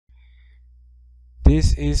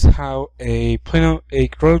this is how a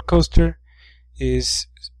roller coaster is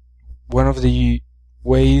one of the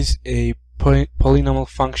ways a polynomial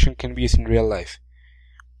function can be used in real life.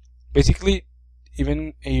 Basically,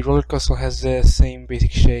 even a roller coaster has the same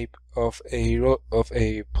basic shape of a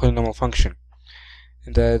polynomial function,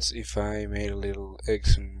 and that's if I made a little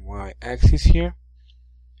x and y axis here.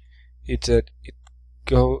 It's that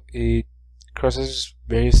it crosses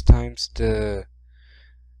various times the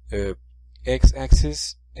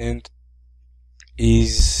x-axis and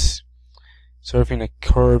is sort of in a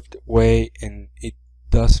curved way, and it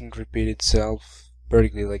doesn't repeat itself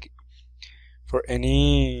vertically. Like for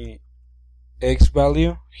any x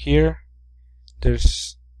value here,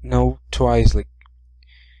 there's no twice. Like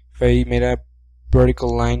if I made a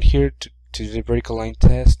vertical line here to do the vertical line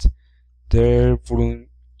test, there wouldn't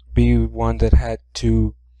be one that had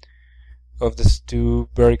two of these two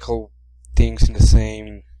vertical things in the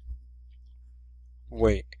same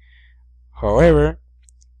way. However,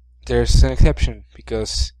 there's an exception,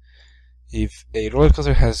 because if a roller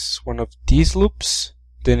coaster has one of these loops,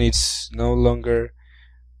 then it's no longer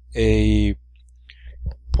a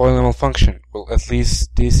polynomial function. Well, at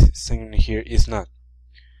least this segment here is not,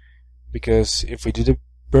 because if we do the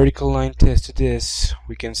vertical line test to this,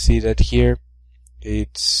 we can see that here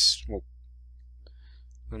it's, well,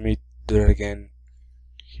 let me do that again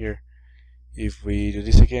here. If we do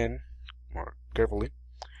this again more carefully,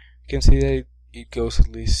 you can see that it goes at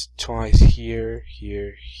least twice here,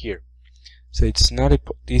 here, here. So it's not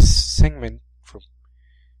this segment from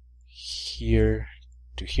here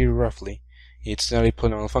to here roughly, it's not a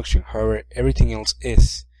polynomial function. However, everything else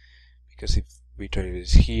is, because if we try to do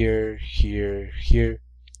this here, here, here,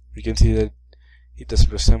 we can see that it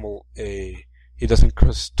doesn't resemble it doesn't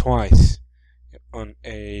cross twice on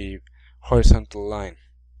a horizontal line.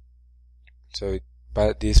 So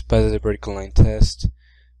this passes the vertical line test,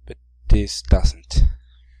 but this doesn't.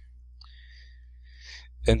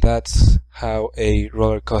 And that's how a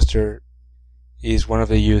roller coaster is one of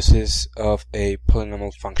the uses of a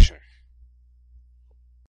polynomial function.